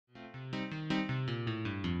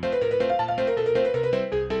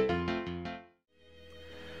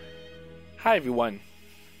Hi everyone.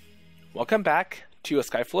 Welcome back to A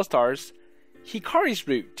Sky Full of Stars, Hikari's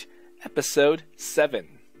Route, episode 7.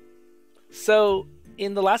 So,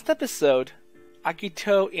 in the last episode,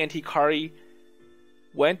 Akito and Hikari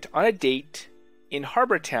went on a date in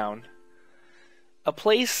Harbor Town, a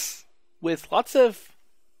place with lots of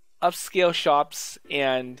upscale shops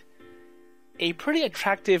and a pretty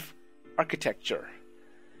attractive architecture.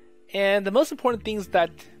 And the most important thing is that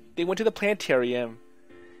they went to the planetarium,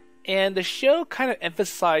 and the show kind of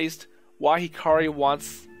emphasized why Hikari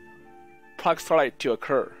wants Project Starlight to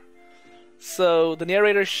occur. So the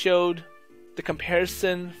narrator showed the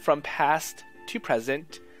comparison from past to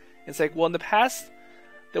present. It's like, well, in the past,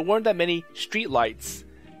 there weren't that many street lights,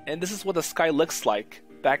 and this is what the sky looks like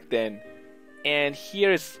back then, and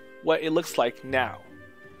here is what it looks like now.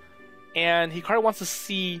 And Hikari wants to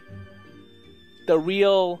see the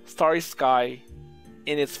real starry sky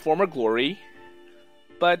in its former glory,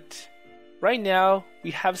 but right now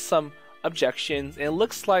we have some objections, and it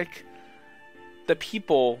looks like the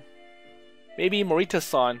people, maybe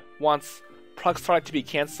Morita-san, wants Project Starlight to be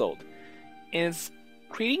cancelled, and it's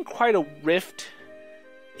creating quite a rift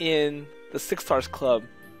in the Six Stars Club,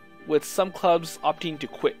 with some clubs opting to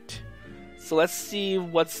quit. So let's see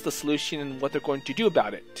what's the solution and what they're going to do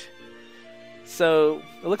about it. So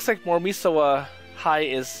it looks like Morimisawa High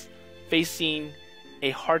is facing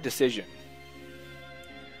a hard decision.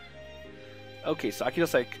 Okay, so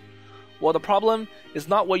Akito's like, well, the problem is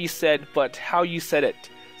not what you said, but how you said it.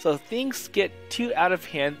 So if things get too out of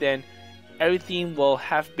hand, then everything will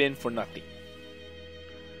have been for nothing.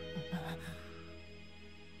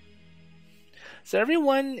 So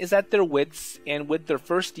everyone is at their wits and with their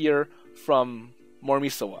first year from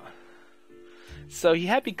Morimisawa. So he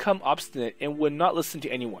had become obstinate and would not listen to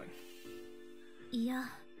anyone. いや、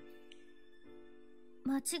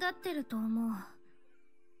間違ってると思う。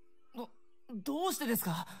どうしてです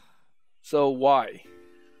か? So why?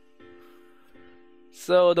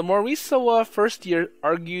 So the Morimisawa first year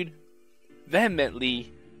argued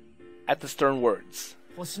vehemently at the stern words.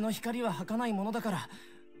 星の光は儚いものだから、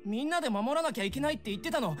みんなで守らなきゃいけないって言っ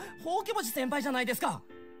てたの、ほうき星先輩じゃないですか。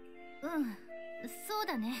うん、そう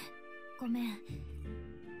だね。ごめん。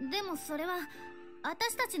でもそれは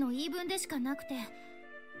私たちの言い分でしかなくて、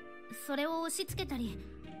それを押し付けたり、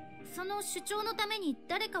その主張のために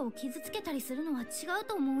誰かを傷つけたりするのは違う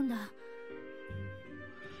と思うんだ。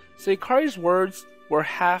So Hikari's words were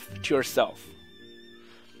half to herself.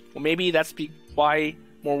 Well, maybe that's why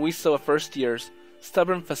Morimisawa first year's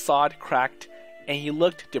stubborn facade cracked and he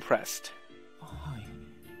looked depressed.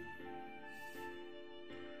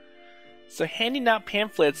 So handing out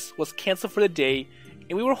pamphlets was cancelled for the day,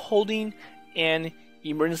 and we were holding an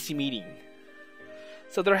emergency meeting.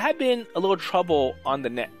 So there had been a little trouble on the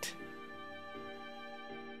net.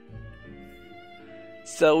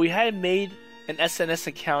 So we had made an SNS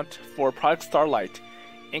account for Project Starlight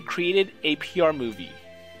and created a PR movie.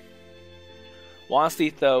 Well, honestly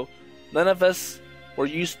though, none of us were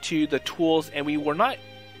used to the tools and we were not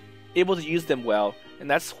able to use them well, and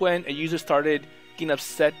that's when a user started getting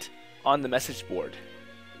upset on the message board.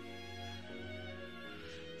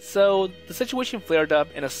 So the situation flared up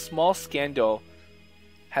and a small scandal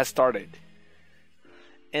has started.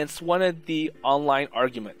 And it's one of the online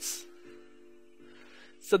arguments.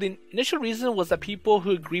 So the initial reason was that people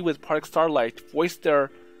who agree with Project Starlight voiced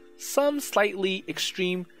their some slightly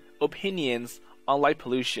extreme opinions on light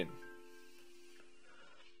pollution.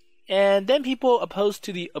 And then people opposed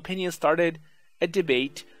to the opinion started a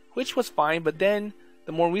debate, which was fine, but then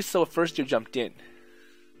the Morimisawa first year jumped in.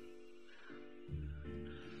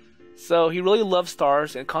 So he really loved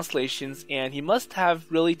stars and constellations, and he must have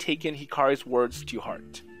really taken Hikari's words to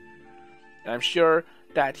heart. And I'm sure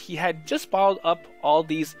that he had just bottled up all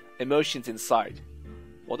these emotions inside.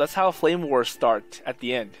 Well, that's how flame wars start at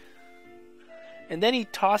the end. And then he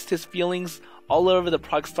tossed his feelings all over the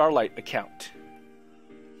Project Starlight account.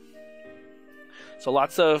 So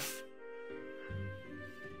lots of,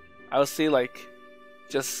 I would say, like,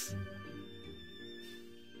 just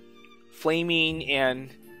flaming and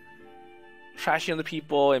trashing other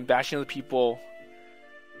people and bashing other people.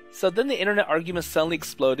 So then the internet arguments suddenly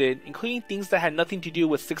exploded, including things that had nothing to do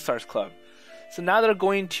with Six Stars Club. So now they're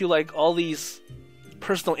going to like all these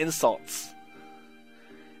personal insults.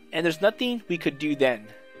 And there's nothing we could do then.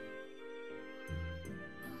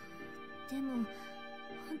 でも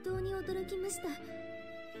本当に驚きました。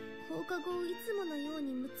放課後いつものよう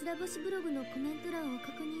にむつら星ブログのコメント欄を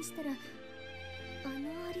確認したら、あの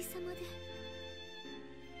ありさまで。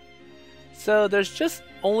So there's just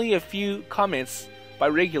only a few comments by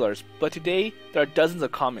regulars, but today there are dozens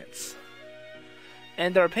of comments.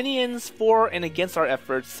 and their opinions for and against our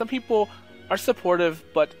efforts. Some people are supportive,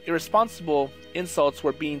 but irresponsible insults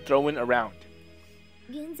were being thrown around.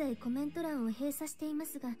 現在コメント欄を閉鎖していま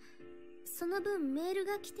すが、その分メール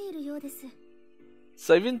が来ているようです。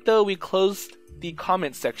So even though we closed the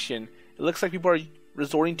comment section, it looks like people are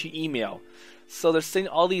resorting to email. So they're sending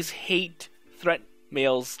all these hate threat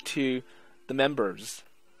mails to the members.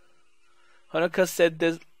 Honoka said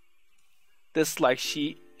this like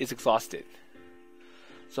she is exhausted.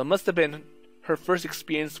 So it must have been her first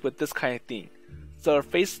experience with this kind of thing. So her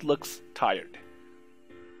face looks tired.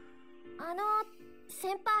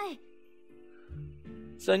 先輩。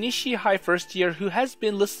 So Nishi High first year, who has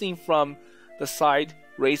been listening from the side,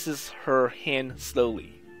 raises her hand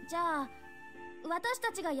slowly. じゃあ、私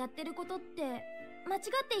たちがやってることって間違っ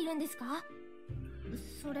ているんですか？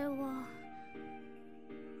それは。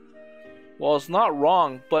Well, it's not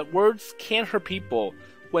wrong, but words can hurt people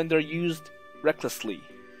when they're used recklessly.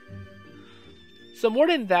 So more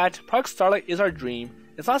than that, Project Starlight is our dream.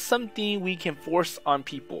 It's not something we can force on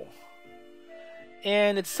people.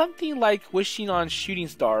 And it's something like wishing on Shooting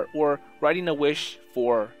Star or writing a wish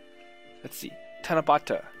for,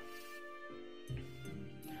 Tanabata.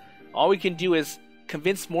 All we can do is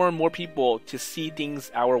convince more and more people to see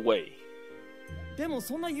things our way. でも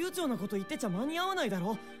そんな悠長なこと言ってちゃ間に合わないだ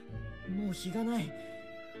ろ。もう日がない。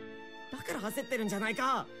だから焦ってるんじゃない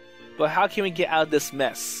か。But how can we get out of this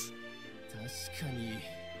mess? 確かに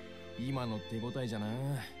今の手応えじゃな。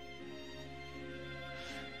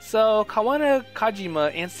So Kawana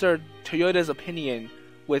Kajima answered Toyota's opinion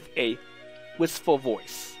with a wistful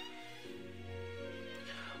voice.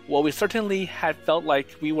 Well, we certainly had felt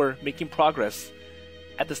like we were making progress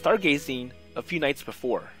at the stargazing a few nights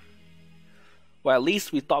before. Well, at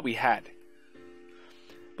least we thought we had.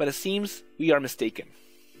 But it seems we are mistaken.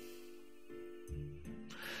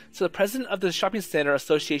 So the president of the Shopping Center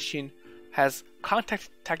Association has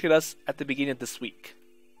contacted us at the beginning of this week.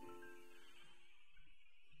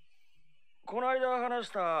 この間話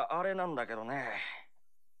したあれなんだけどね。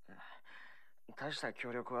大した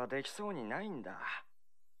協力はできそうにないんだ。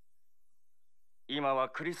今は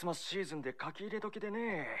クリスマスシーズンで書き入れ時で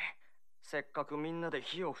ね。せっかくみんなで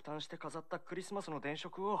費用負担して飾ったクリスマスの電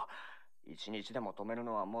飾を一日でも止める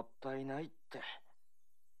のはもったいないって。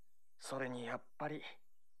それにやっぱり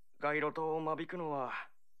街路灯を間引くのは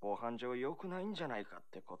防犯上良くないんじゃないかっ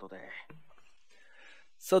てことで。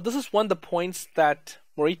So this is one of the points that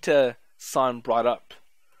Morita-san brought up.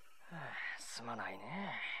 すまないね。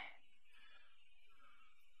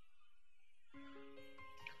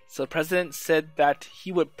So the president said that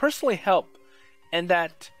he would personally help and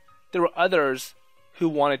that there were others who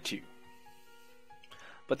wanted to.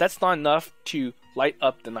 But that's not enough to light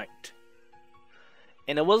up the night.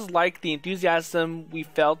 And it was like the enthusiasm we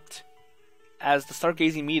felt as the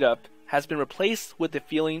stargazing meetup has been replaced with the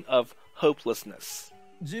feeling of hopelessness.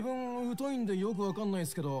 自分疎いんでよくわかんないで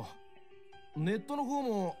すけど、ネットの方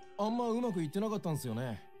もあんまうまくいってなかったんですよ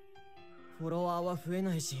ね。フォロワーは増え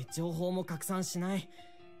ないし、情報も拡散しない。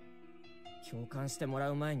共感してもら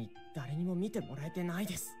う前に誰にも見てもらえてない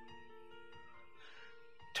です。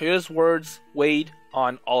Toyota's words weighed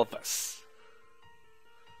on all of us.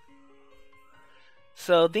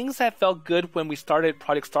 So things had felt good when we started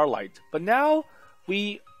Project Starlight, but now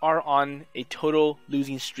we are on a total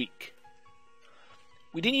losing streak.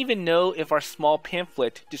 We didn't even know if our small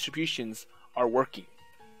pamphlet distributions are working.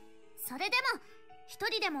 それでも一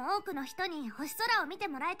人でも多くの人に星空を見て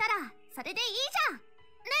もらえたらそれでいいじゃん。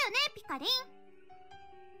だよね、ピカリ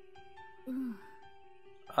ン。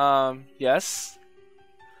Yes.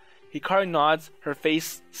 Hikari nods, her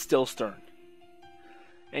face still stern.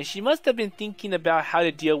 And she must have been thinking about how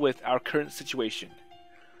to deal with our current situation.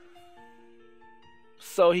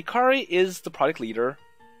 So Hikari is the product leader,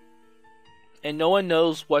 and no one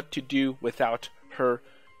knows what to do without her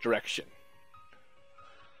direction.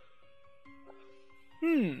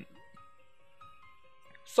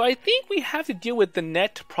 So I think we have to deal with the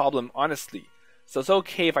net problem honestly. So it's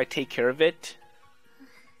okay if I take care of it.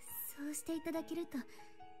 そうしていただけると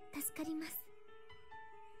助かります。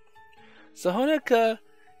 So Honoka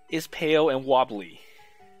is pale and wobbly.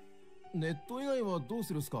 ネット以外はどう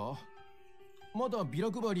するっすか？まだビラ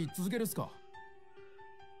配り続けるっすか？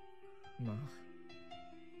ま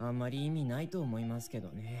あ、あんまり意味ないと思いますけど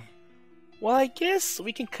ね。Well, I guess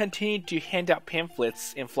we can continue to hand out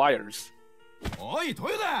pamphlets and flyers. おい、豊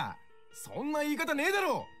田！そんな言い方ねえだ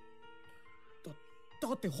ろ！だ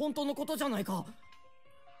って本当のことじゃないか。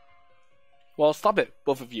Well, stop it,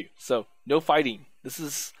 both of you. So, no fighting. This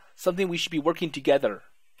is something we should be working together.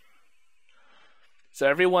 So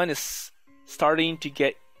everyone is starting to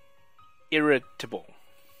get irritable.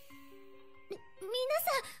 皆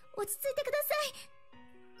さん落ち着いてください。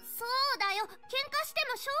そうだよ、喧嘩して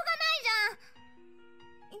もしょうがないじゃん。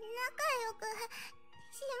仲良く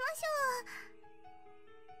しましょう。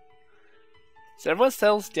 So everyone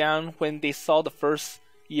settles down when they saw the first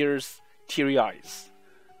year's teary eyes.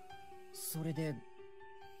 それで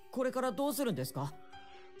これからどうするんですか？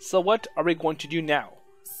 So what are we going to do now?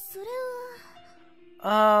 それ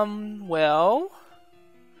は Well...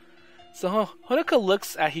 So Honoka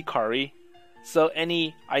looks at Hikari. So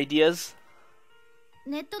any ideas?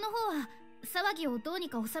 ネットの方は騒ぎをどうに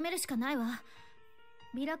か収めるしかないわ。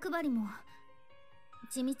ビラ配りも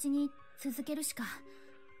地道に続けるしか。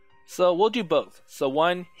 So we'll do both. So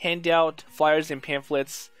one, hand out flyers and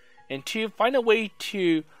pamphlets, and two, find a way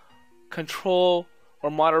to control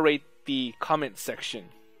or moderate the comment section.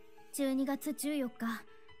 12月14日、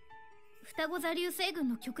双子座流星群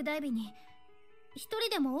の極大日に一人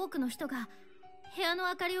でも多くの人が部屋の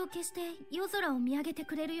明かりを消して夜空を見上げて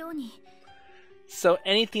くれるように。 So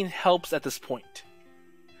anything helps at this point.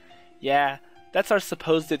 Yeah, that's our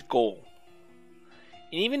supposed goal.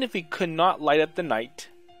 And even if we could not light up the night,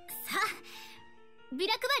 さあ、ビ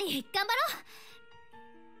ラ配り頑張ろう。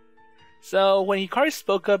 So when Hikari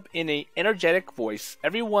spoke up in an energetic voice,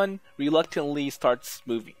 everyone reluctantly starts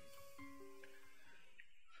moving.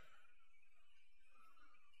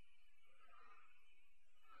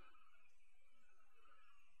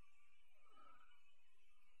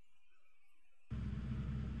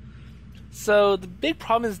 So the big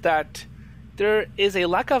problem is that there is a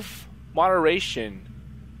lack of moderation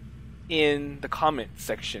in the comment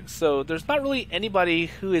section. So there's not really anybody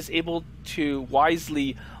who is able to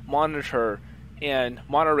wisely monitor and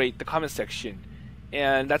moderate the comment section.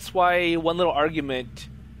 And that's why one little argument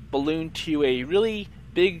ballooned to a really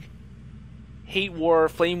big hate war,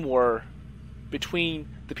 flame war between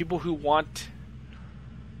the people who want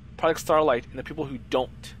Project Starlight and the people who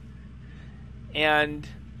don't. And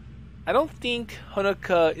I don't think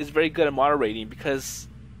Honoka is very good at moderating because,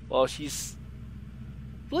 well, she's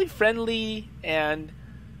really friendly and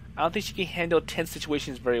I don't think she can handle tense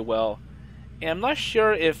situations very well. And I'm not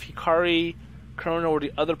sure if Hikari, Corona, or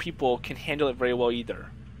the other people can handle it very well either.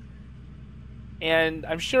 And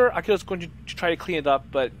I'm sure Akito's going to try to clean it up,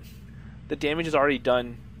 but the damage is already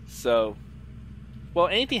done, so... Well,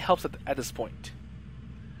 anything helps at this point.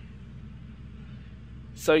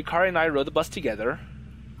 So Hikari and I rode the bus together.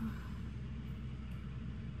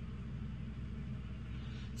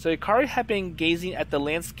 So Hikari had been gazing at the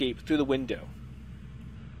landscape through the window.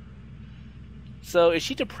 So is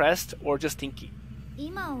she depressed or just thinking?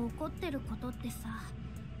 今起こってることってさ、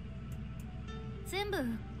全部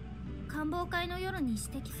官房会の夜に指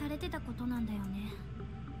摘されてたことなんだよね。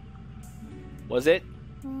 Was it?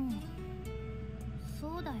 うん、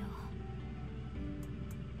そうだよ。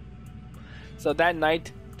 So that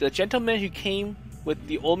night, the gentleman who came with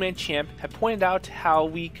the old man champ had pointed out how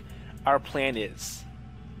weak our plan is.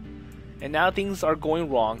 And now things are going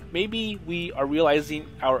wrong. Maybe we are realizing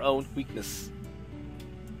our own weakness.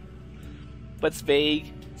 But it's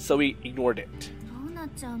vague, so we ignored it. どうなっ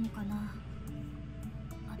ちゃうのかな、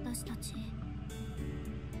私たち。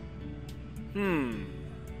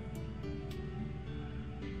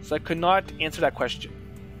 So I could not answer that question.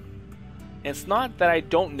 And it's not that I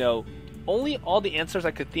don't know, only all the answers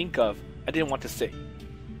I could think of I didn't want to say.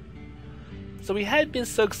 So we had been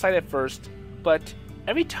so excited at first, but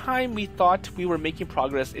every time we thought we were making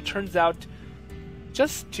progress, it turns out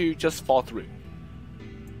just fall through.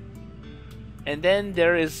 And then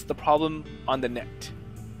there is the problem on the net.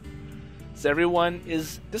 So everyone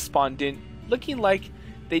is despondent, looking like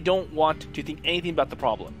they don't want to think anything about the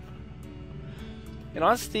problem. And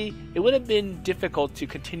honestly, it would have been difficult to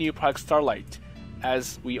continue Project Starlight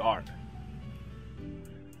as we are.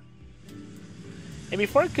 And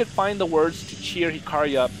before I could find the words to cheer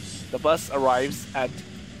Hikari up, the bus arrives at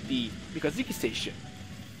the Mikazuki station.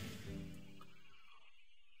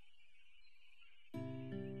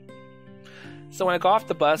 So when I got off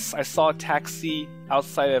the bus, I saw a taxi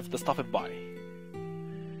outside of the Stop and Buy.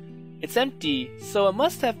 It's empty, so it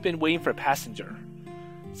must have been waiting for a passenger.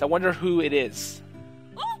 So I wonder who it is.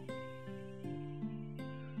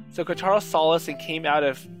 So Kotaro saw us and came out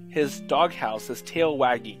of his doghouse, his tail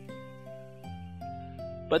wagging.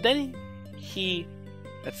 But then he,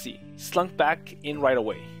 slunk back in right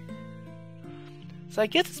away. So I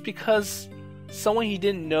guess it's because someone he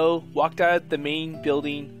didn't know walked out of the main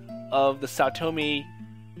building of the Saotome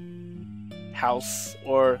house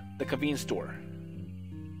or the convenience store.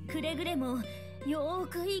 くれぐれもよー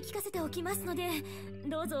く言い聞かせておきますので、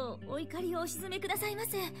どうぞお怒りをお鎮めくださいま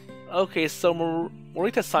せ。Okay, so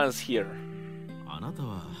Morita-san is here. あなた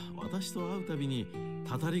は私と会うたびに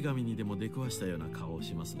たたり神にでも出くわしたような顔を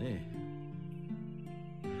しますね。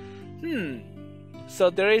So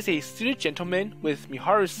there is a student gentleman with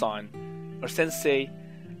Miharu-san, or sensei,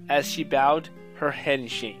 as she bowed her head in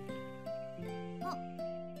shame.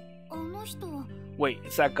 あの人は Wait,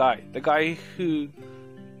 it's that guy. The guy who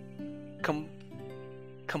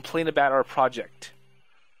complained about our project.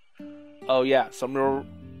 Oh yeah, so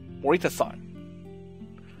Morita-san.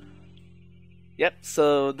 Yep,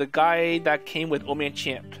 so the guy that came with Oman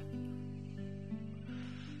Champ.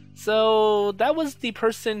 So that was the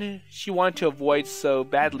person she wanted to avoid so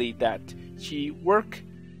badly that she worked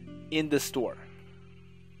in the store.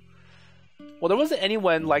 Well, there wasn't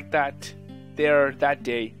anyone like that there that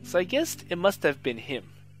day, so I guess it must have been him.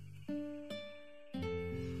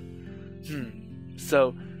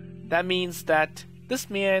 So that means that this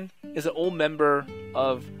man is an old member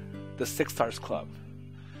of the Six Stars Club.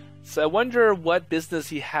 So I wonder what business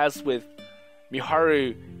he has with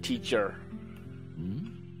Miharu teacher.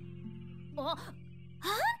 あん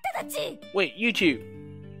たたち Wait, you two.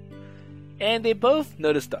 And they both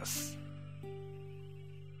noticed us.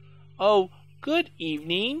 Oh, good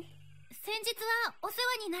evening. 先日はお世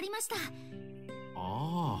話になりました。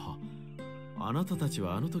ああ、あなたたち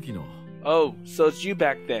はあの時の。Oh, so it's you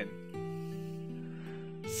back then.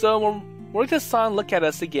 So Morita-san looked at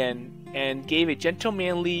us again and gave a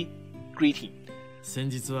gentlemanly greeting. 先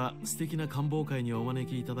日は素敵な官房会にお招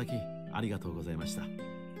きいただきありがとうございました。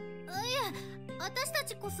私た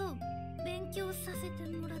ちこそ勉強させて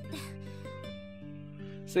もらって。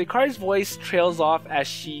So Hikari's voice trails off as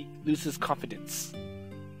she loses confidence.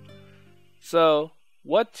 So,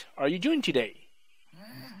 what are you doing today?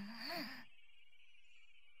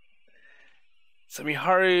 So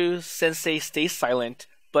Miharu sensei stays silent,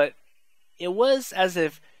 but it was as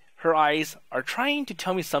if her eyes are trying to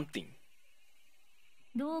tell me something.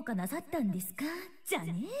 どうかなさったんですか？じゃ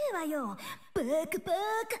ねえわよ。バカバ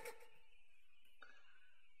カ。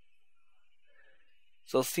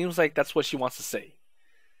So it seems like that's what she wants to say.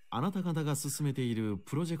 あなた方が進めている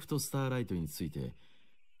プロジェクトスターライトについて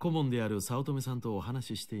顧問である早乙女さんとお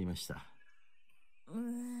話ししていました。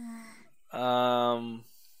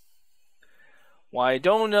Well, I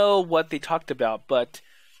don't know what they talked about, but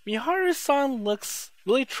Miharu-san looks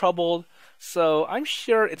really troubled, so I'm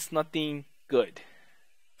sure it's nothing good.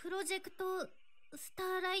 プロジェクトスタ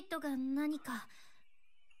ーライトが何か。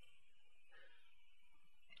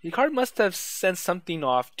Hikari must have sent something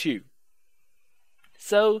off too.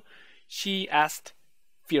 So she asked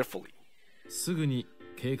fearfully. すぐに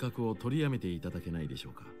計画を取りやめていただけないでしょ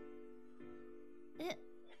うか。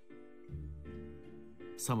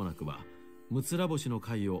さもなくばむつら星の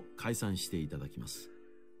会を解散していただきます。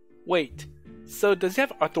Wait, so does he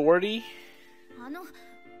have authority?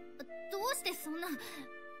 どうしてそんな。っ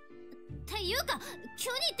ていうか、急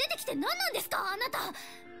に出てきて何なんですか、あなた。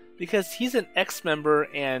Because he's an ex-member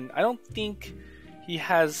and I don't think he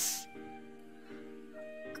has...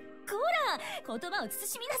 こら、言葉を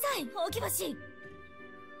慎みなさい、ほうき星。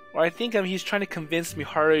Or I think he's trying to convince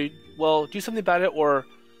Miharu, well, do something about it or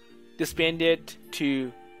disband it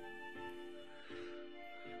to...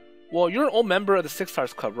 Well, you're an old member of the Six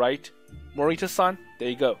Stars Club, right? Morita-san? There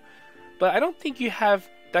you go. But I don't think you have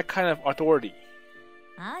that kind of authority.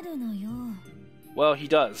 あるのよ。Well, he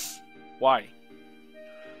does. Why?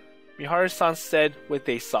 Miharu-san said with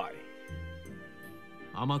a sigh.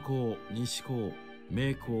 尼高、西高、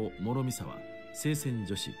明高、諸見沢、聖戦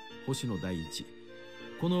女子、星野第一。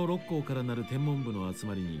この6校からなる天文部の集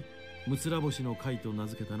まりに、むつら星の会と名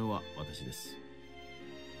付けたのは私です。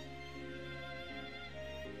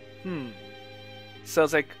So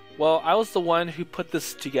it's like, well, I was the one who put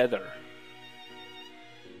this together.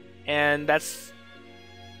 And that's...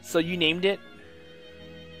 So you named it?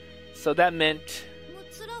 So that meant... む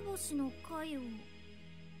つら星の会を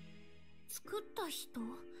作った人？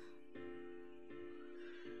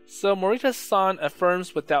 So Morita-san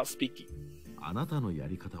affirms without speaking. あなたのや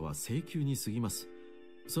り方は請求に過ぎます。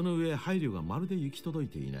その上配慮がまるで行き届い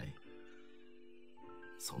ていない。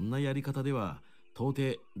そんなやり方では到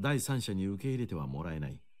底第三者に受け入れてはもらえな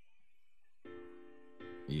い。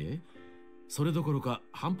いえ、それどころか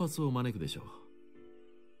反発を招くでしょう。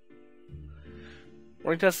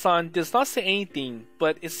Morita-san does not say anything,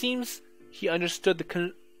 but it seems he understood the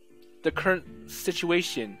current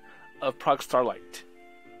situation of Project Starlight.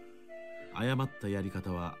 誤ったやり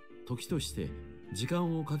方は時として時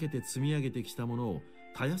間をかけて積み上げてきたものを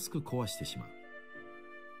たやすく壊してしまう。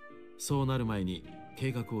そうなる前に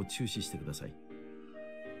計画を中止してください。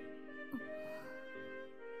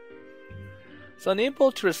So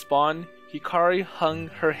unable to respond, Hikari hung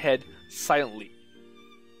her head silently.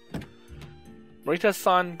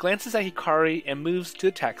 Morita-san glances at Hikari and moves to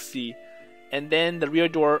the taxi, and then the rear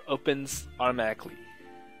door opens automatically.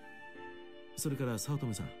 それから早乙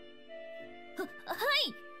女さん。は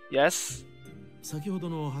い。Yes? 先ほど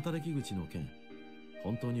の働き口の件、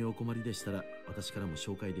本当にお困りでしたら私からも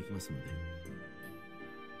紹介できますので。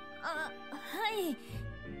はい。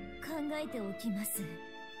考えておきます。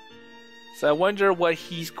So I wonder what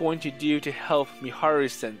he's going to do to help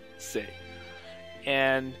Miharu-sensei.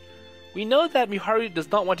 And we know that Miharu does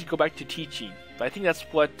not want to go back to teaching, but I think that's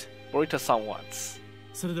what Morita-san wants.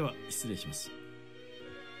 それでは失礼します。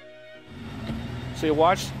So you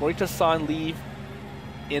watch Morita-san leave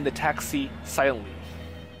in the taxi silently.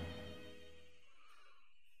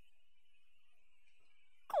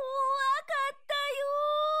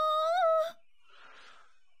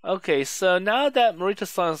 Okay, so now that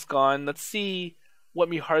Morita-san is gone, let's see what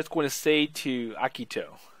Miharu is going to say to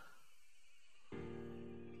Akito.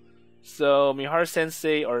 So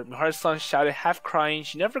Miharu-sensei, or Miharu-san, shouted, half crying.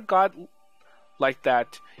 She never got like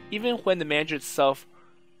that, even when the manager itself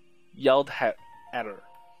yelled at her.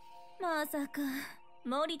 まさか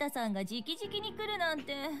森田さんが直々に来るなん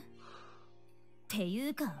て。ってい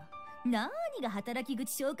うか、何が働き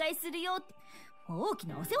口紹介するよって、大き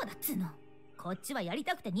なお世話だっつうの。こっちはやり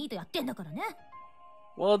たくてニートやってんだからね。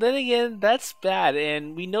Well, then again, that's bad,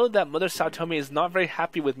 and we know that Mother Saotome is not very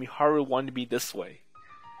happy with Miharu wanting to be this way.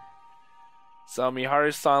 So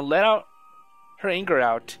Miharu-san let out her anger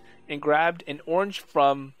out and grabbed an orange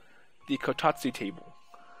from the kotatsu table.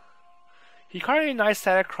 Hikari and I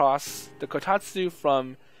sat across the kotatsu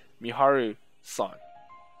from Miharu-san.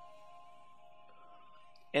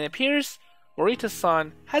 And it appears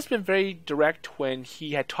Morita-san has been very direct when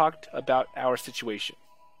he had talked about our situation.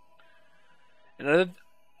 And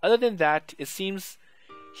other than that, it seems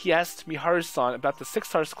he asked Miharu-san about the Six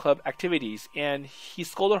Stars Club activities, and he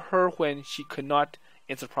scolded her when she could not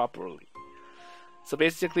answer properly. So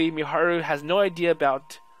basically, Miharu has no idea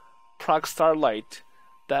about Project Starlight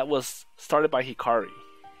that was started by Hikari.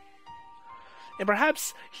 And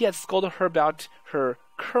perhaps he had scolded her about her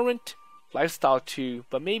current lifestyle too,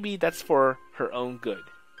 but maybe that's for her own good.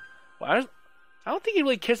 Well, I don't think he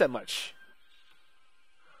really cares that much.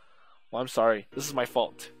 Well, I'm sorry. This is my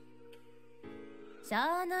fault. し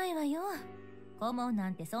ゃあないわよ。顧問な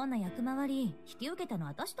んてそんな役回り引き受けたの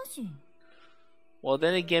私だし。Well,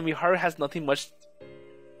 then again, Miharu has nothing much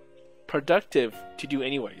productive to do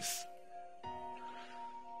anyways.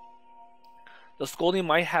 The scolding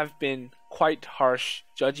might have been quite harsh,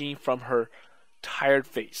 judging from her tired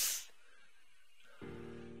face.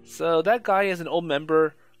 So that guy is an old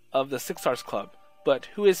member of the Six Stars Club, but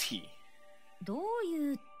who is he? どう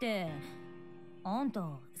いうって、あん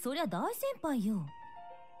た、そりゃ大先輩よ。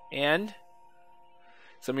And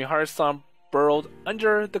so Miharu-san burrowed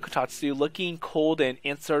under the kotatsu, looking cold, and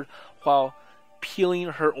answered while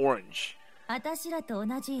peeling her orange. 私らと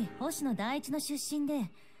同じ星野第一の出身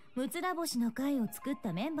で、むつら星の会を作っ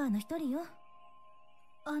たメンバーの一人よ。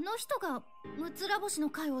あの人がむつら星の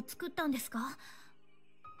会を作ったんですか？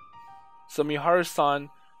 So Miharu-san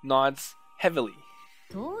nods heavily.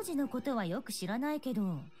 当時のことはよく知らないけ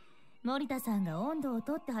ど、森田さんが温度を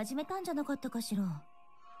取って始めたんじゃなかったかしら。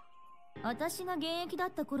私が現役だ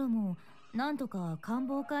った頃も、なんとか官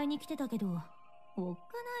房会に来てたけど、おっか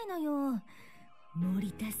ないのよ。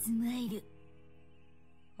森田スマイル。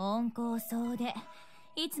温厚そうで、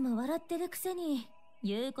いつも笑ってるくせに、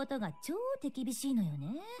言うことが超手厳しいのよ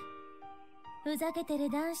ね。ふざけてる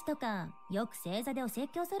男子とか、よく正座でお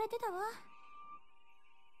説教されてたわ。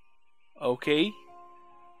Okay.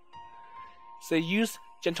 So they used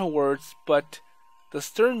gentle words, but the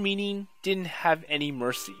stern meaning didn't have any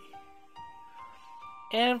mercy.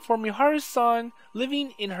 And for Miharu-san,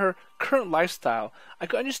 living in her current lifestyle, I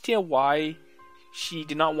could understand why she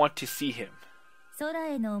did not want to see him. 空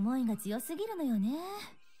への思いが強すぎるのよね。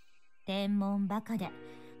天文バカで、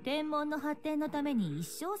天文の発展のために一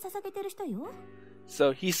生捧げてる人よ。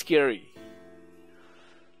So he's scary.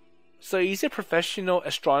 So he's a professional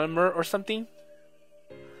astronomer or something?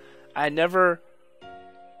 I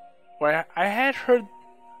had heard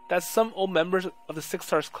that some old members of the Six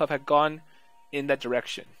Stars Club had gone in that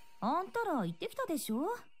direction. あんたら行ってきたでし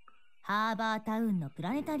ょ？ハーバータウンのプ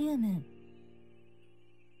ラネタリウム。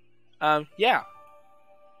Yeah.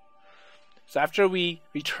 So after we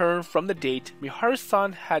returned from the date,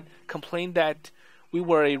 Miharu-san had complained that we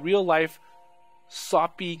were a real-life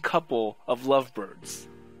soppy couple of lovebirds.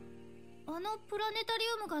 あのプラネタリ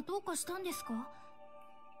ウムがどうかしたんですか？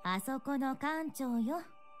あそこの館長よ。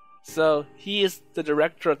So he is the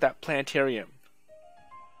director of that planetarium.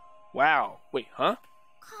 Wow. Wait, huh?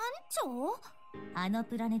 館長？あの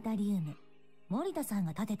プラネタリウム、森田さん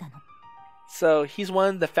が建てたの。So he's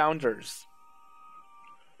one of the founders.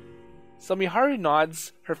 So Miharu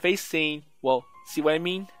nods, her face saying, well, see what I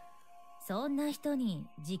mean? そんな人に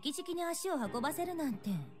直々に足を運ばせるなん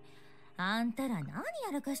て、あんたら何や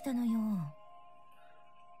らかしたのよ。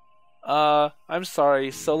I'm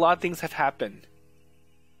sorry, so a lot of things have happened.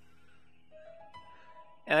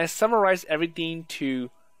 And I summarized everything to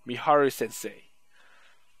Miharu-sensei.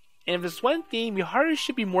 And if there's one thing, Miharu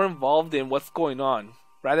should be more involved in what's going on,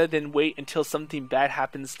 rather than wait until something bad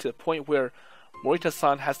happens to the point where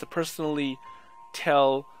Morita-san has to personally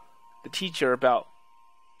tell the teacher about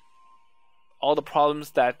all the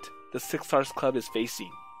problems that the Six Stars Club is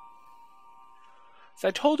facing. So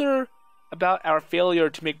I told her about our failure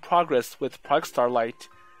to make progress with Project Starlight,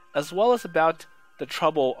 as well as about the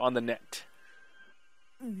trouble on the net.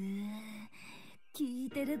 聞い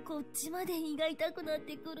てるこっちまで胃が痛くなっ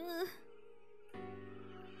てくる。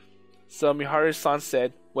So Miharu-san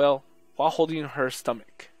said, well, while holding her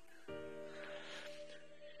stomach.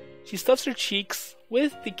 She stuffs her cheeks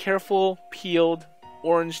with the careful peeled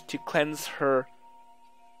orange to cleanse her,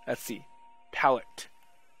 palate.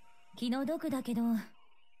 気の毒だけど、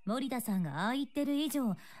森田さんがああ言ってる以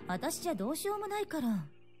上、私じゃどうしようもないから。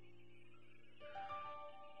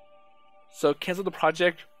So cancel the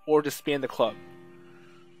project or disband the club.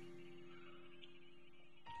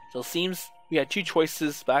 So it seems we had two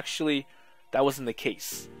choices, but actually that wasn't the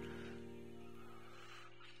case.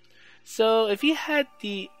 So if he had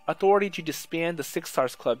the authority to disband the Six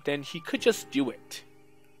Stars Club, then he could just do it.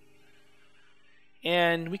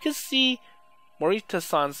 And we could see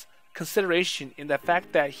Morita-san's consideration in the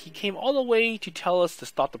fact that he came all the way to tell us to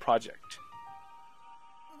stop the project.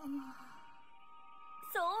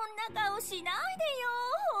 そんな顔しないでよ、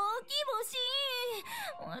ほうき星。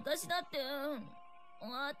私だって。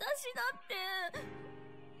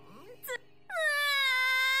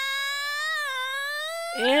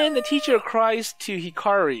And the teacher cries to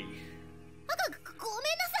Hikari. ごめんな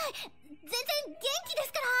さい。全然元気で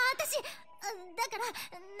すから、私。だから、泣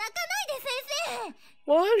かないで、先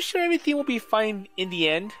生。Well, I'm sure everything will be fine in the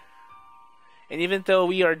end. And even though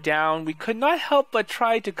we are down, we could not help but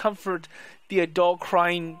try to comfort the adult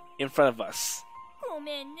crying in front of us. ご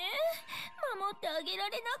めんね。守ってあげら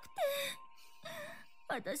れなくて。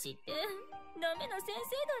私ってダメな先生だね。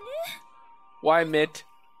Well, I admit,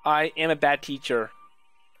 I am a bad teacher.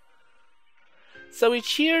 So we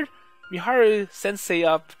cheered Miharu Sensei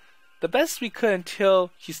up the best we could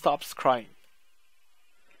until he stops crying.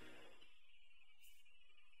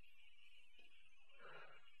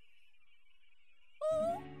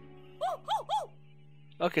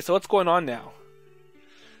 Okay, so what's going on now?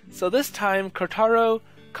 So this time, Kotaro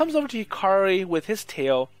comes over to Hikari with his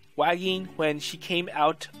tail wagging when she came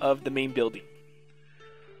out of the main building.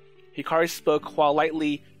 Hikari spoke while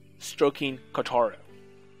lightly stroking Kotaro.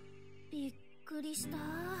 びっくりした。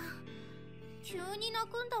急に泣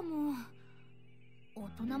くんだもん。大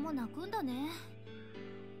人も泣くんだね。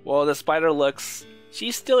Well, despite her looks,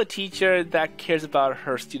 she's still a teacher that cares about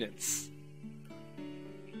her students.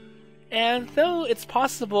 And though it's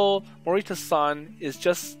possible Morita-san is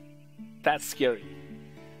just that scary.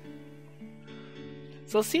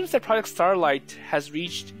 So it seems that Project Starlight has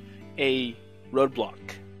reached a roadblock.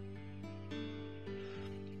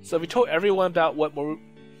 So if we told everyone about what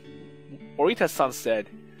Morita-san said,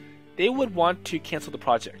 they would want to cancel the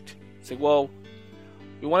project. Say, well,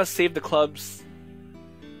 we want to save the clubs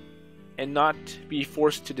and not be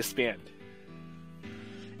forced to disband.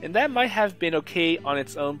 And that might have been okay on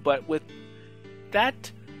its own, but with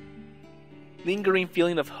that lingering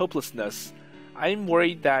feeling of hopelessness, I'm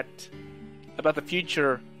worried about the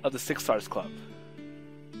future of the Six Stars Club.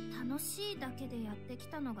 楽しいだけでやってき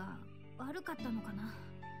たのが悪かったのかな。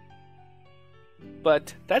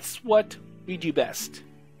But that's what we do best.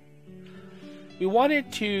 We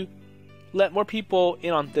wanted to let more people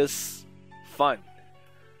in on this fun.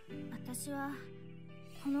 私は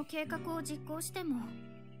この計画を実行しても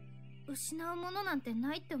失うものなんて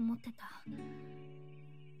ないって思ってた。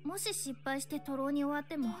もし失敗して徒労に終わっ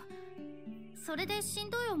ても、それでしん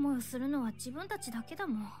どい思いをするのは自分たちだけだ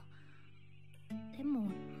もん。でも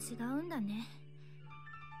違うんだね。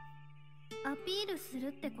アピールする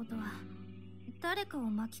ってことは誰かを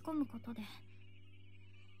巻き込むことで、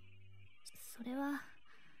それは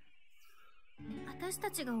私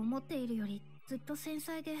たちが思っているよりずっと繊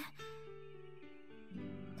細で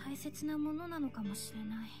大切なものなのかもしれ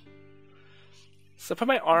ない。So I put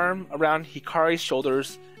my arm around Hikari's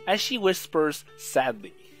shoulders as she whispers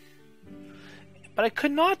sadly. But I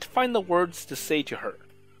could not find the words to say to her.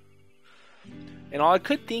 And all I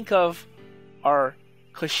could think of are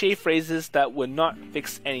cliche phrases that would not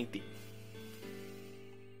fix anything.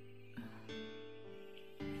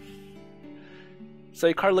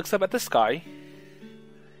 So Hikari looks up at the sky,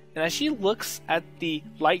 and as she looks at the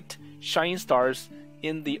light shining stars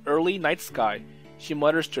in the early night sky, she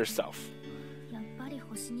mutters to herself.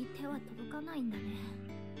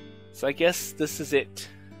 So I guess this is it.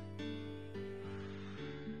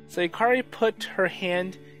 So Hikari put her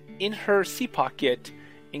hand in her sea pocket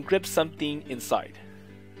and gripped something inside.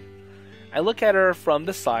 I look at her from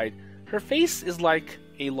the side. Her face is like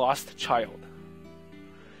a lost child.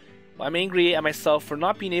 I'm angry at myself for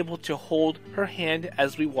not being able to hold her hand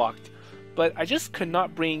as we walked, but I just could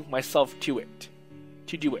not bring myself to do it.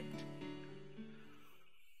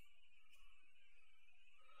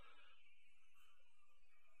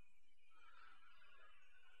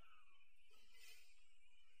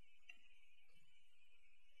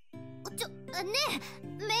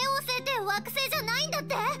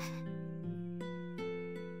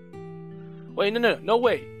 Wait, no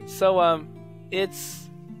way. So, it's,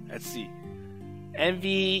 let's see,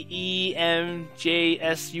 MVEMJSUMP.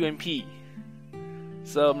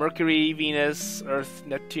 So, Mercury, Venus, Earth,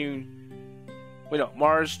 Neptune,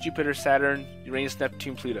 Mars, Jupiter, Saturn, Uranus,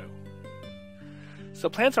 Neptune, Pluto. So,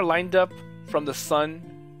 planets are lined up from the sun,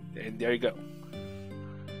 and there you go.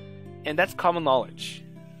 And that's common knowledge.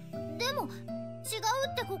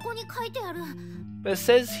 But it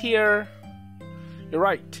says here, you're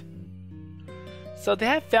right. So they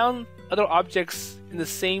have found other objects in the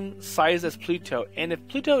same size as Pluto, and if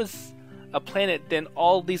Pluto is a planet, then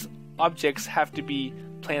all these objects have to be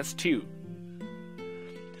planets too.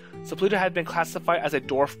 So Pluto had been classified as a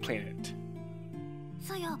dwarf planet.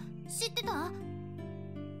 Saya, 知ってた?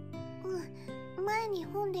 前に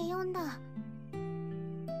本で読んだ。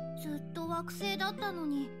ずっと惑星だったの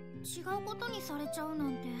に違うことにされちゃうな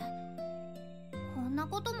んて。こんな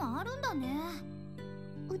こともあるんだね。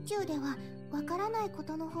宇宙ではわからないこ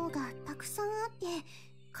との方がたくさんあって、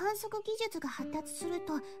観測技術が発達する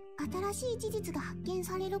と新しい事実が発見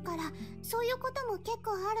されるから、そういうことも結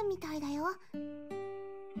構あるみたいだよ。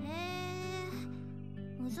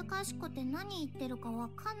難しくて何言ってるかわ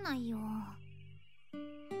かんないよ。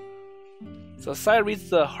So Saya reads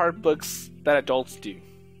the hard books that adults do.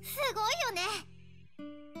 すごいよね。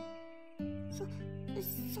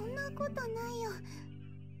そんなことないよ。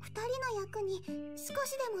二人の役に少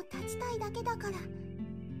しでも立ちたいだけだから。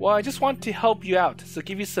Well, I just want to help you out, so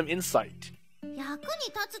give you some insight. 役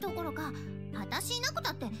に立つどころか、私いなく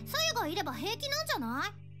たってサヤがいれば平気なんじゃな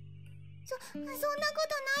い？そんなこと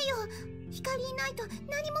ないよ。光いないと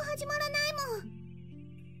何も始まらないもん。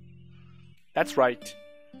That's right.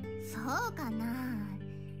 そうかな。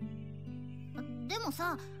でも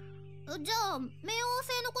さ、じゃあ冥王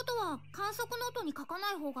星のことは観測ノートに書か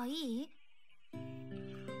ない方がいい？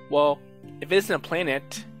 Well, if it isn't a planet...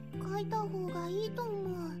 書いた方がいいと思う。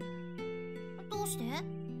どうして？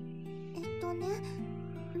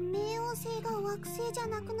冥王星が惑星じゃ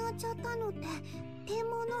なくなっちゃったのって天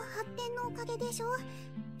文の発展のおかげでしょ？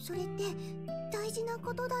それって大事な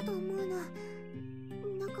ことだと思うの。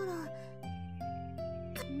だから。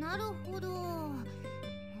なるほど。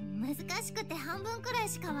難しくて半分くらい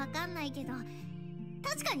しかわかんないけど、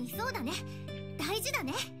確かにそうだね。大事だ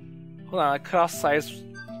ね。Hold on, I cut off Saya's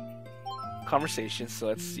conversation, so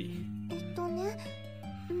let's see.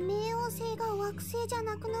 冥王星が惑星じゃ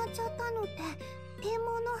なくなっちゃったのって天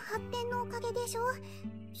文の発展のおかげでしょ？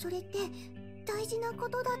それって大事なこ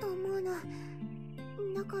とだと思うの。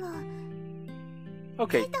だから、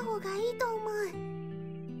Okay. 書いた方がいいと思う。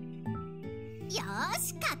よー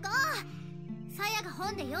し、書こう。サヤが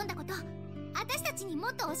本で読んだこと、私たちにも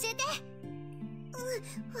っと教えて。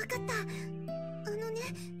わかった。冥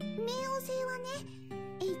王星はね、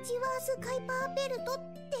エッジワース・カイパーベルトっ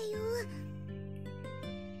ていう。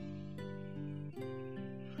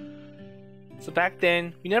So back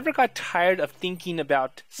then, we never got tired of thinking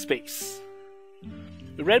about space.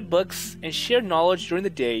 We read books and shared knowledge during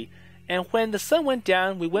the day, and when the sun went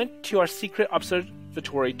down, we went to our secret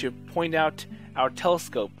observatory to point out our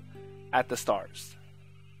telescope at the stars.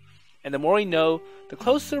 And the more we know, the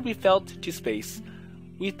closer we felt to space.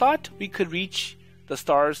 We thought we could reach the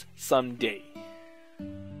stars someday.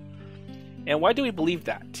 And why do we believe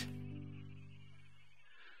that?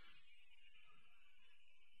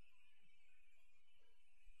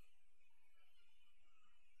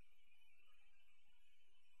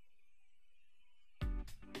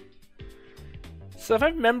 So if I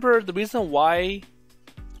remember, the reason why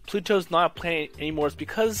Pluto's not a planet anymore is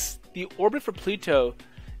because the orbit for Pluto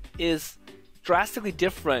is drastically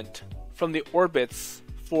different from the orbits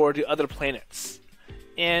for the other planets.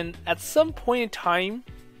 And at some point in time,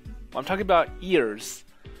 I'm talking about years,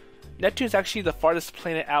 Neptune is actually the farthest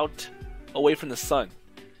planet out away from the sun.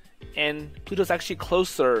 And Pluto is actually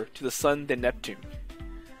closer to the sun than Neptune.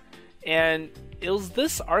 And it was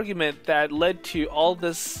this argument that led to all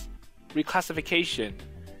this reclassification.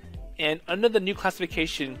 And under the new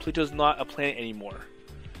classification, Pluto is not a planet anymore.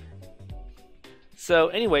 So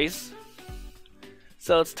anyways,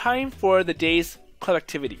 so it's time for the day's club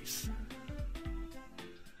activities.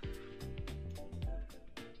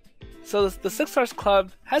 So the Six Stars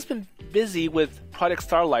Club has been busy with Project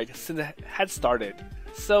Starlight since it had started.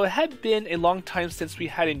 So it had been a long time since we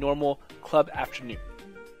had a normal club afternoon.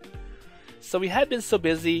 So we had been so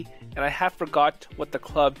busy, and I have forgot what the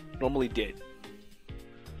club normally did.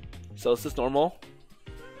 So is this normal?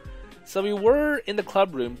 So we were in the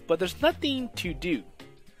club room, but there's nothing to do.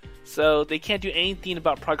 So they can't do anything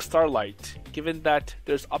about Project Starlight, given that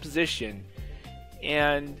there's opposition.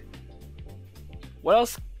 And what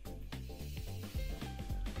else?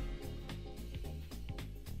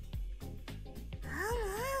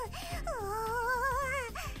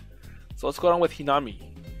 So what's going on with Hinami?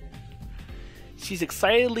 She's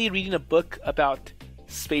excitedly reading a book about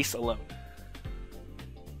space alone.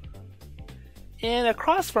 And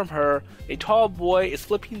across from her, a tall boy is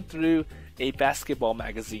flipping through a basketball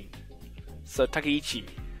magazine. So Takeichi.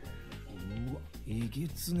 えげ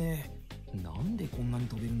つね。なんでこんなに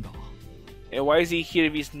飛べるんだ? And why is he here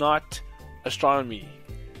if he's not astronomy?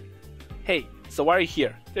 Hey, so why are you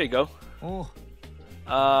here? There you go. Oh.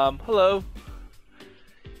 Hello.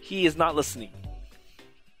 He is not listening.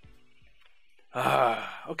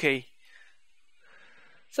 Okay.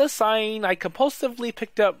 So sighing, I compulsively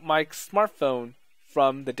picked up my smartphone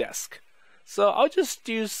from the desk. So I'll just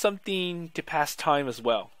do something to pass time as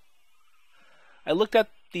well. I looked at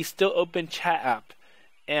the still open chat app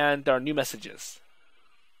and our new messages.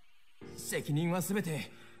 責任はすべて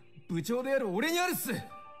部長である俺にあるっす。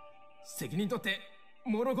責任取って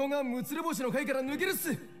モロコがむつれ星の会から抜けるっ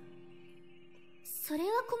す。それは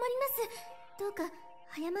困ります。どうか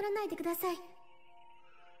早まらないでください。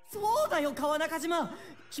そうだよ川中島。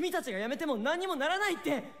君たちが辞めても何にもならないっ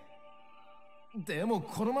て。でも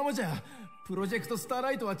このままじゃプロジェクトスター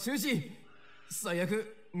ライトは中止。最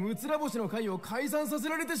悪むつら星の会を解散させ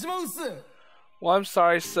られてしまうっす。Well, I'm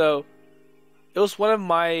sorry. So it was one of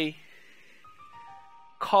my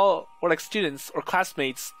students or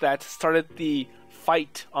classmates that started the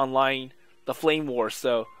fight online, the flame war.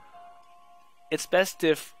 So it's best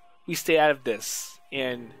if we stay out of this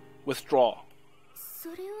and withdraw. そ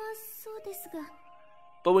れはそうですが。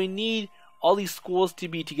But we need all these schools to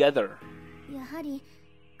be together. やはり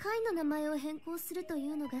会の名前を変更するとい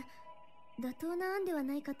うのが妥当な案では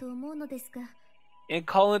ないかと思うのですが。And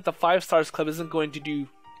calling it the Five Stars Club isn't going to do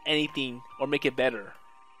anything or make it better.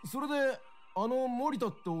 それで森田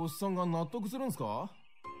っておっさんが納得するんすか？わ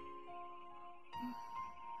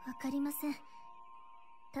かりません。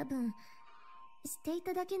多分してい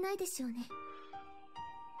ただけないでしょうね。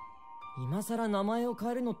今さら名前を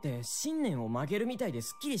変えるのって信念を曲げるみたいで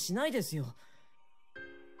すっきりしないですよ。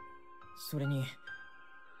それに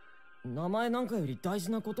名前なんかより大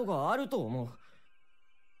事なことがあると思う。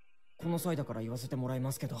この際だから言わせてもらい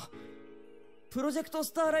ますけど、プロジェクト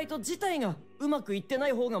スターライト自体がうまくいってな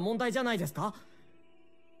い方が問題じゃないですか？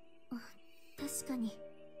確かに。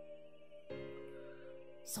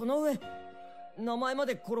その上名前ま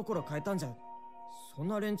でコロコロ変えたんじゃ、そん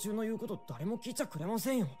な連中の言うこと誰も聞いちゃくれま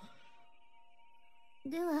せんよ。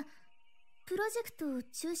ではプロジェクトを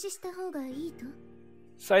中止した方がいいと？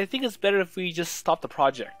 So I think it's better if we just stop the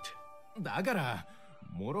project. だから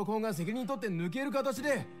モロコンが責任取って抜ける形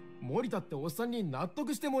で森田っておっさんに納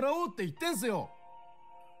得してもらおうって言ってんすよ。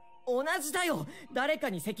同じだよ。誰か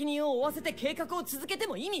に責任を負わせて計画を続けて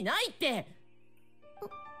も意味ないって。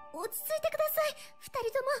落ち着いてください、二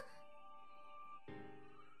人と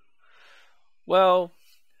も。Well,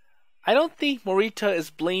 I don't think Morita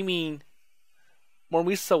is blaming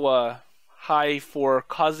Morisawa High for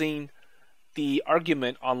causing the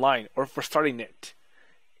argument online or for starting it.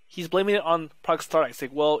 He's blaming it on Project Starlight. He's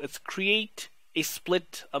like, well, it's create a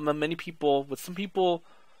split among many people, with some people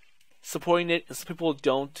supporting it and some people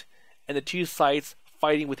don't, and the two sides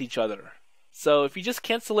fighting with each other. So if you just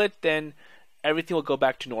cancel it, then everything will go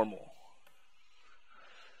back to normal.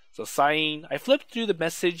 So sighing, I flipped through the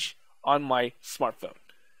message on my smartphone.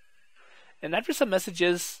 And after some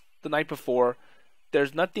messages the night before,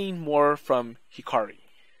 there's nothing more from Hikari.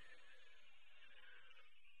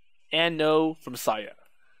 And no from Saya.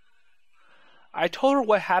 I told her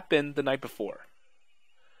what happened the night before.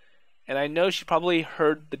 And I know she probably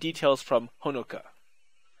heard the details from Honoka.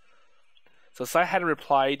 So Sai hadn't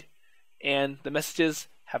replied, and the messages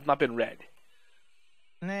have not been read.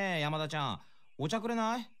 ねえ、山田ちゃん、お茶くれ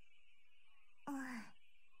ない？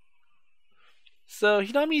 So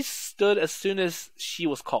Hinami stood as soon as she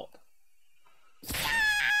was called.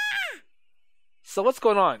 So what's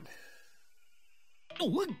going on?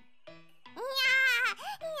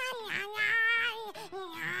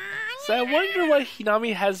 So I wonder what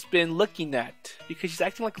Hinami has been looking at, because she's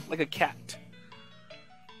acting like a cat.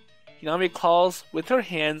 Hinami calls with her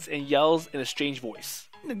hands and yells in a strange voice.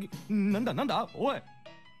 なんだおい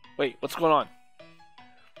Wait, what's going on?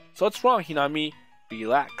 So what's wrong, Hinami?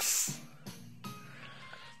 Relax.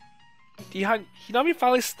 Did Hinami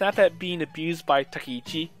finally snap at being abused by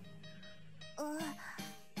Takeichi?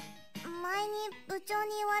 前に部長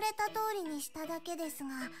に言われた通りにしただけですが、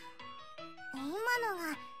今の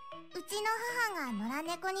がうちの母が野良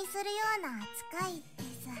猫にするような扱いで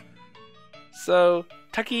す。So,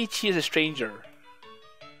 Takeichi is a stranger.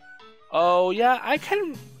 Oh yeah, I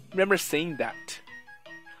kind of remember saying that.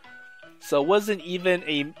 So it wasn't even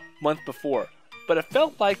a month before, but it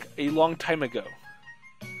felt like a long time ago.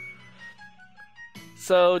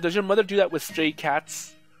 So, does your mother do that with stray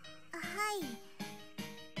cats? は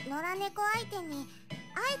い。野良猫相手に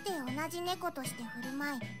あえて同じ猫として振る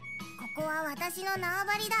舞い、ここは私の縄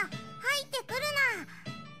張りだ。入ってくる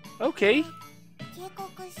な。Okay. 警告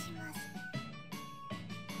します。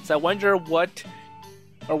So I wonder what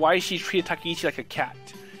or why she treated Takeichi like a cat,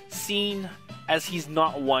 seeing as he's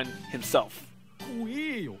not one himself. 怖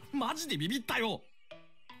えよ、マジでビビったよ。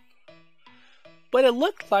But it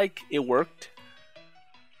looked like it worked.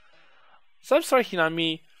 So I'm sorry,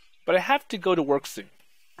 Hinami, but I have to go to work soon.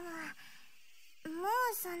 も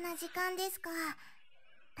うそんな時間ですか。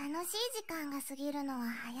楽しい時間が過ぎるのは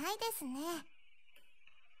早いですね。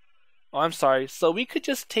Oh, I'm sorry. So we could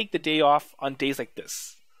just take the day off on days like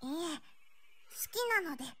this. いえ、好きな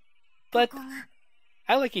ので。 But ここが。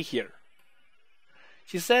 I like it here.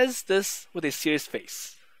 She says this with a serious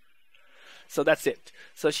face. So that's it.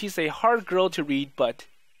 So she's a hard girl to read, but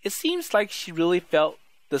it seems like she really felt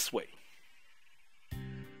this way.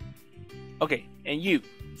 Okay, and you.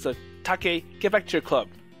 So, Take, get back to your club.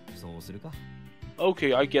 そうするか。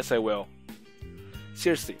 Okay, I guess I will.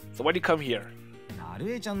 Seriously, so why did you come here? な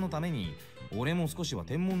るえちゃんのために、俺も少しは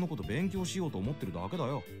天文のこと勉強しようと思ってるだけだ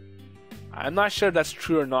よ。I'm not sure that's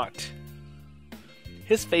true or not.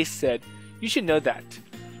 His face said, You should know that.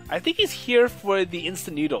 I think he's here for the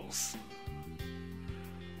instant noodles.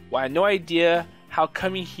 Well, I had no idea how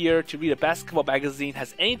coming here to read a basketball magazine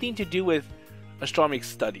has anything to do with astronomy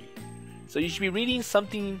study. So you should be reading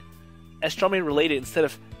something astronomy related instead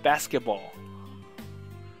of basketball.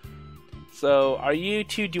 So, are you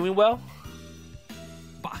two doing well?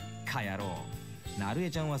 バッカ野郎。なるえ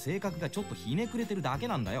ちゃんは性格がちょっとひねくれてるだけ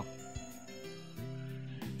なんだよ。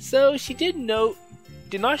So she did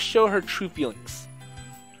not show her true feelings.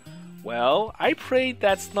 Well, I pray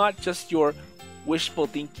that's not just your wishful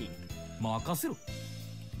thinking. 任せろ。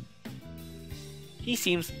 He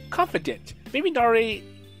seems confident. Maybe Nare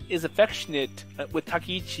is affectionate with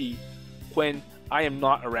Takeichi when I am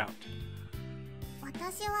not around.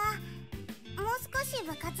 私はもう少し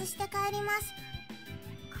部活して帰ります。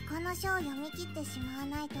ここの書を読み切ってしまわ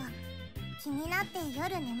ないと気になって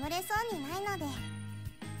夜眠れそうにないので、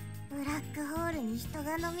ブラックホールに人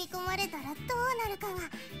が飲み込まれたらどうなるかが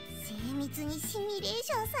精密にシミュレー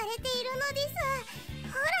ションされているのです。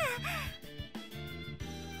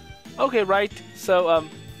ほら。 Okay, right. So,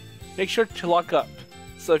 make sure to lock up.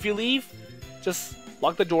 So if you leave, just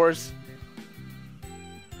lock the doors.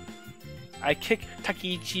 I kicked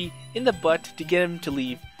Takeichi in the butt to get him to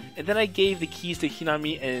leave, and then I gave the keys to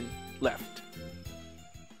Hinami and left.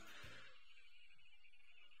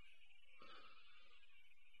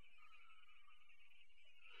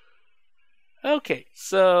 Okay,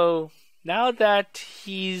 so now that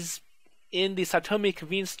he's in the Saotome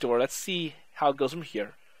convenience store, let's see how it goes from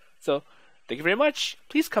here. So, thank you very much.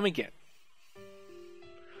 Please come again.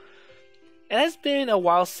 It has been a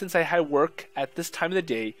while since I had work at this time of the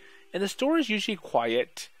day, and the store is usually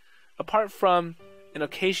quiet, apart from an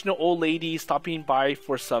occasional old lady stopping by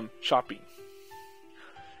for some shopping.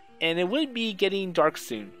 And it would be getting dark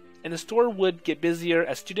soon, and the store would get busier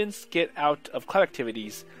as students get out of club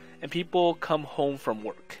activities and people come home from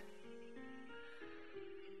work.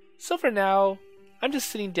 So for now, I'm just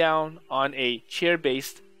sitting down on a chair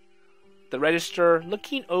based the register,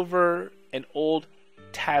 looking over an old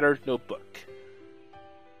tattered notebook.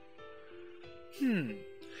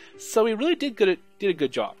 So we really did a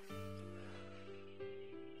good job.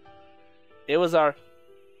 It was our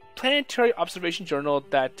planetary observation journal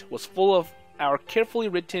that was full of our carefully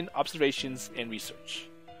written observations and research.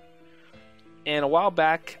 And a while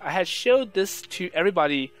back, I had showed this to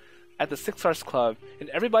everybody at the Six Stars Club, and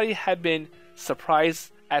everybody had been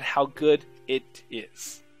surprised at how good it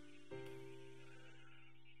is.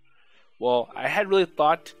 Well, I had really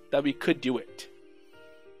thought that we could do it.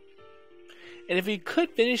 And if we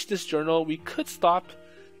could finish this journal, we could stop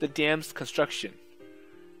the dam's construction.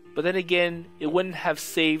 But then again, it wouldn't have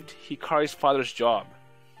saved Hikari's father's job.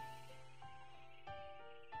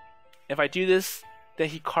 If I do this, then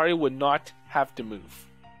Hikari would not have to move.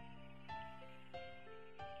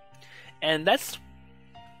 And that's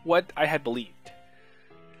what I had believed.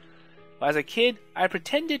 As a kid, I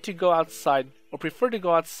pretended to go outside, or preferred to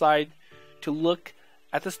go outside to look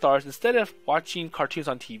at the stars instead of watching cartoons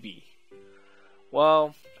on TV.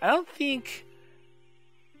 Well, I don't think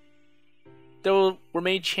there were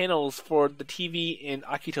many channels for the TV in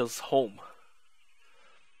Akito's home.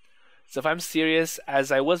 So if I'm serious,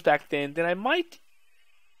 as I was back then I might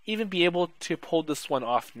even be able to pull this one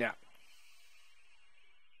off now.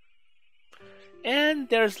 And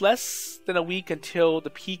there's less than a week until the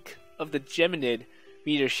peak of the Geminid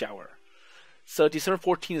meteor shower. So December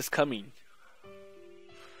 14th is coming.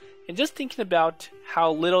 And just thinking about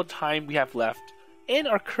how little time we have left and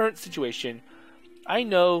our current situation, I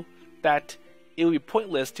know that it would be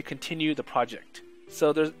pointless to continue the project.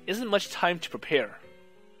 So there isn't much time to prepare.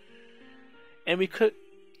 And we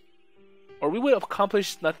would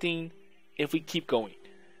accomplish nothing if we keep going.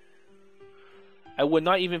 I would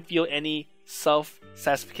not even feel any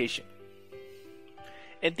self-satisfaction.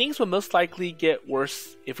 And things would most likely get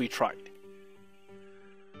worse if we tried.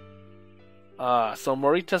 So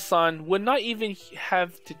Morita-san would not even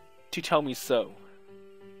have to tell me so.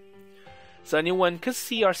 So anyone could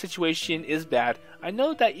see our situation is bad. I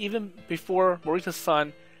know that even before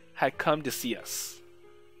Morita-san had come to see us.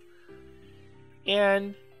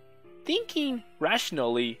 And thinking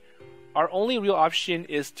rationally, our only real option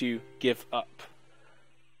is to give up.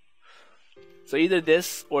 So either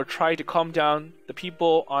this or try to calm down the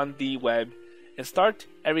people on the web and start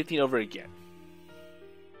everything over again.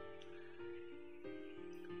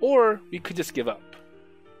 Or we could just give up.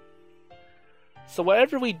 So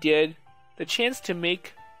whatever we did, the chance to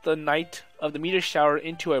make the night of the meteor shower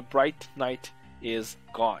into a bright night is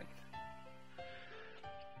gone.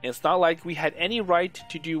 And it's not like we had any right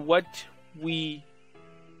to do what we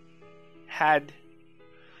had.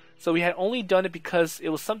 So we had only done it because it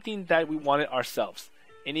was something that we wanted ourselves.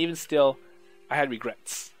 And even still, I had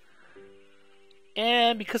regrets.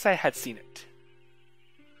 And because I had seen it.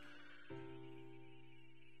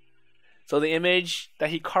 So the image that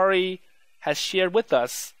Hikari has shared with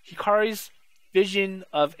us, Hikari's vision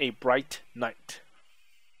of a bright night.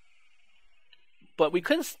 But we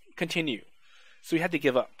couldn't continue, so we had to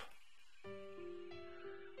give up.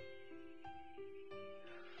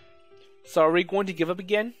 So are we going to give up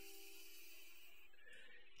again?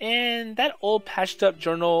 And that old patched up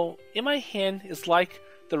journal in my hand is like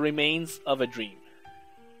the remains of a dream.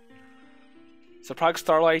 So Project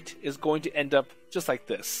Starlight is going to end up just like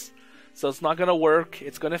this. So it's not going to work,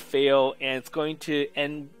 it's going to fail, and it's going to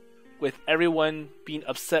end with everyone being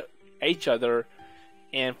upset at each other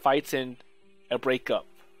and fights and a breakup.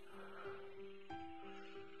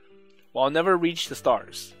 Well, I'll never reach the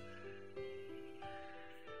stars.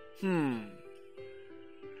 So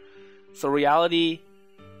reality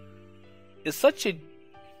is such a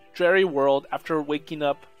dreary world after waking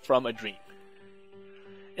up from a dream.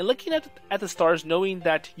 And looking at the stars knowing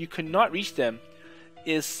that you could not reach them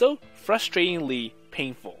is so frustratingly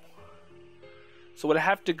painful. So would I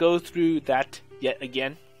have to go through that yet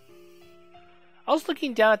again? I was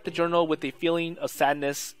looking down at the journal with a feeling of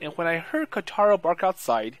sadness, and when I heard Kotaro bark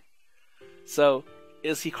outside, so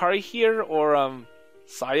is Hikari here or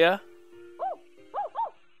Saya?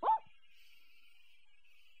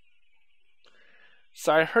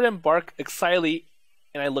 So I heard him bark excitedly,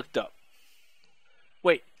 and I looked up.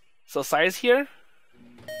 Wait, so Saya's here?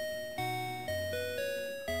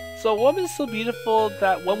 So a woman so beautiful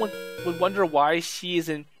that one would wonder why she is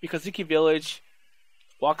in Mikazuki Village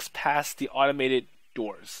walks past the automated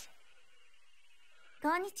doors.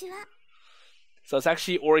 Konnichiwa. So it's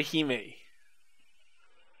actually Orihime.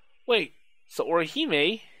 Wait, so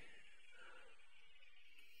Orihime?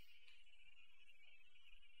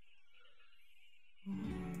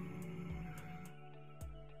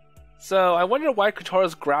 So I wonder why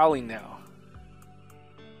Kotaro's growling now.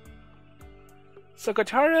 So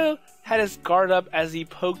Kotaro had his guard up as he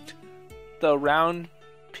poked the round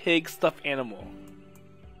pig stuffed animal.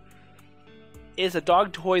 It is a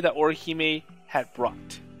dog toy that Orihime had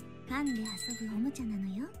brought.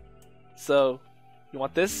 So, you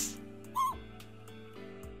want this?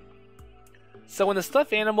 So when the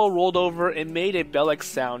stuffed animal rolled over and made a bell-like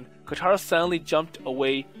sound, Kotaro suddenly jumped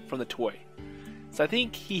away from the toy. So I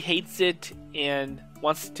think he hates it and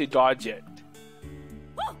wants to dodge it.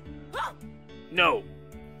 No!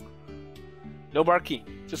 No barking.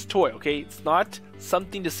 Just toy, okay? It's not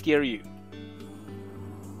something to scare you.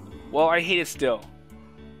 Well, I hate it still.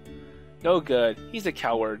 No good. He's a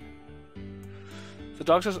coward. The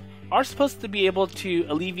dogs are supposed to be able to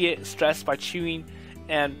alleviate stress by chewing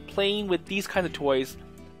and playing with these kinds of toys,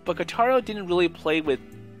 but Kotaro didn't really play with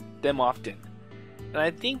them often. And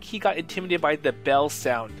I think he got intimidated by the bell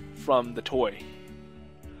sound from the toy.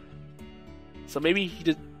 So maybe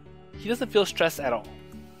he doesn't feel stressed at all.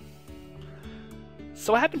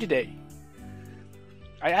 So what happened today?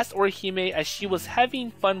 I asked Orihime as she was having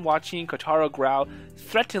fun watching Kotaro growl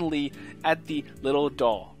threateningly at the little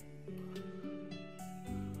doll.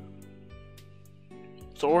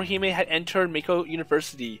 So Orihime had entered Meiko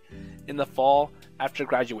University in the fall after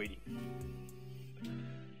graduating.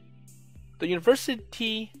 The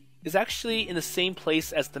university is actually in the same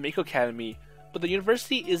place as the Meiko Academy, but the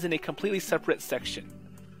university is in a completely separate section.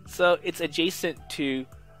 So it's adjacent to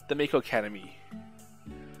the Meiko Academy.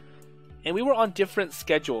 And we were on different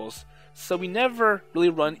schedules, so we never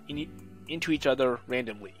really run into each other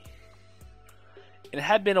randomly. And it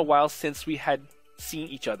had been a while since we had seen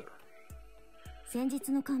each other. 先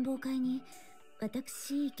日の官房会に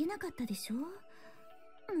私行けなかったでしょ。も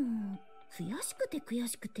う悔しくて悔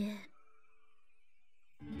しくて。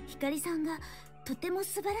ひかりさんがとても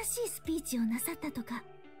素晴らしいスピーチをなさったとか。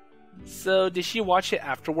So did she watch it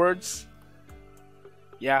afterwards?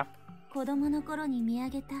 Yeah. 子供の頃に見上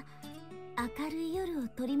げた明るい夜を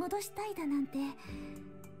取り戻したいだなんて、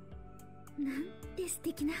なんて素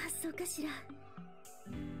敵な発想かしら。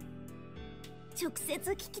直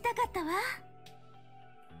接聞きたかったわ。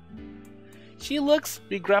She looks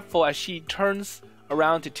regretful as she turns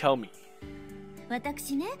around to tell me.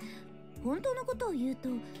 私ね、本当のことを言うと、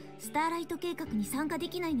スターライト計画に参加で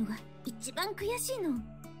きないのが一番悔しいの。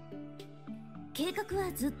計画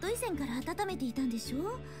はずっと以前から温めていたんでし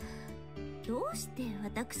ょ。どうして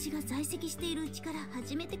私が在籍しているうちから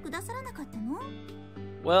始めてくださらなかったの？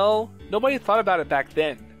 Well, nobody thought about it back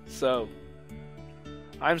then, so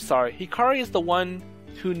I'm sorry. Hikari is the one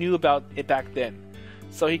who knew about it back then.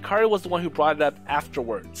 So Hikari was the one who brought it up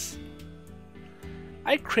afterwards.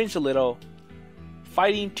 I cringed a little,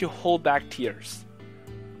 fighting to hold back tears.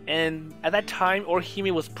 And at that time,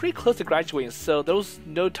 Orihime was pretty close to graduating, so there was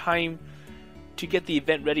no time to get the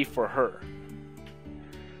event ready for her.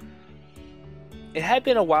 It had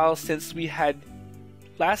been a while since we had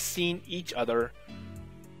last seen each other,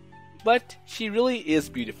 but she really is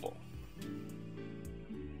beautiful.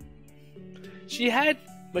 She had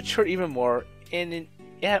matured even more, and it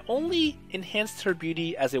had only enhanced her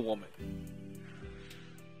beauty as a woman.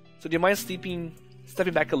 So do you mind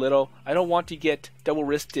stepping back a little? I don't want to get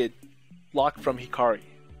double-wristed locked from Hikari.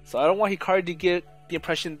 So I don't want Hikari to get the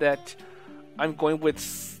impression that I'm going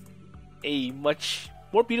with a much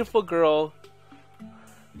more beautiful girl.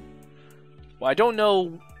 Well, I don't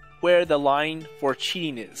know where the line for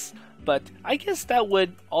cheating is, but I guess that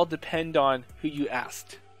would all depend on who you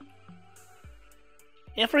asked.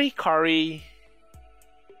 And for Hikari...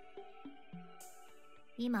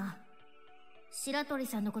 今、白鳥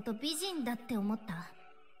さんのこと美人だって思った？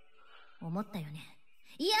思ったよね。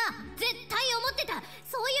いや、絶対思ってた。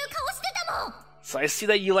そういう顔してたもん。So I see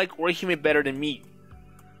that you like Orihime better than me.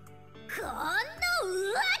 こんな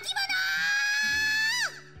浮気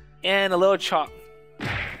者! And a little chop.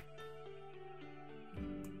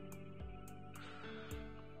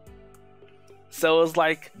 So it was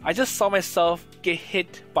like I just saw myself get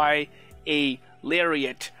hit by a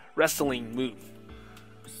lariat wrestling move.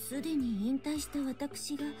 すでに引退した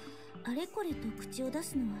私があれこれと口を出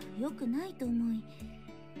すのは良くないと思い、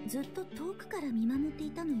ずっと遠くから見守って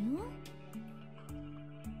いたのよ。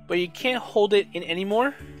But you can't hold it in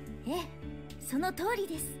anymore? ええ、その通り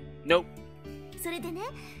です。Nope. それでね、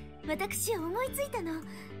私思いついたの。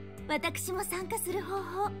私も参加する方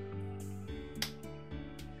法。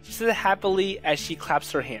She said happily as she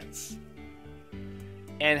claps her hands.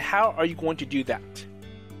 And how are you going to do that?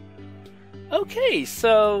 Okay,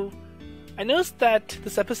 so I noticed that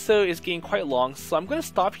this episode is getting quite long, so I'm going to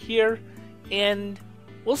stop here and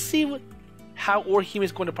we'll see how Orihime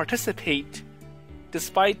is going to participate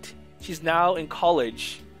despite she's now in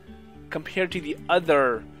college compared to the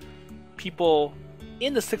other people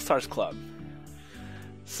in the Six Stars Club.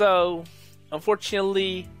 So,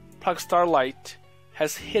 unfortunately, Project Starlight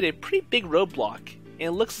has hit a pretty big roadblock, and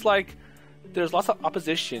it looks like there's lots of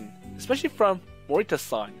opposition, especially from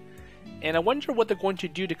Morita-san. And I wonder what they're going to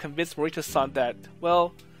do to convince Morita-san that,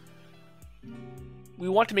 well, we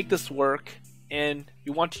want to make this work and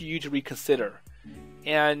we want you to reconsider.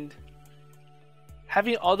 And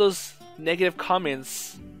having all those negative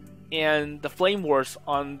comments and the flame wars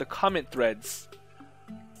on the comment threads,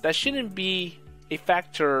 that shouldn't be a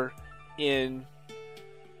factor in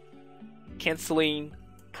canceling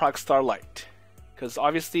Project Starlight. Because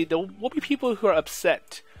obviously there will be people who are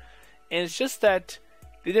upset. And it's just that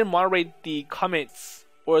they didn't moderate the comments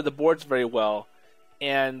or the boards very well.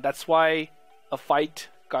 And that's why a fight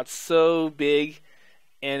got so big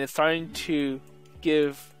and it's starting to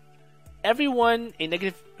give everyone a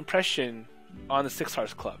negative impression on the Six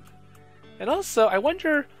Stars Club. And also, I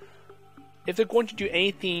wonder if they're going to do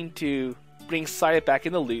anything to bring Saya back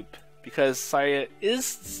in the loop, because Saya is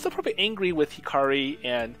still probably angry with Hikari,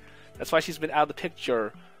 and that's why she's been out of the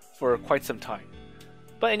picture for quite some time.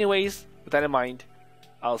 But anyways, with that in mind,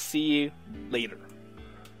 I'll see you later.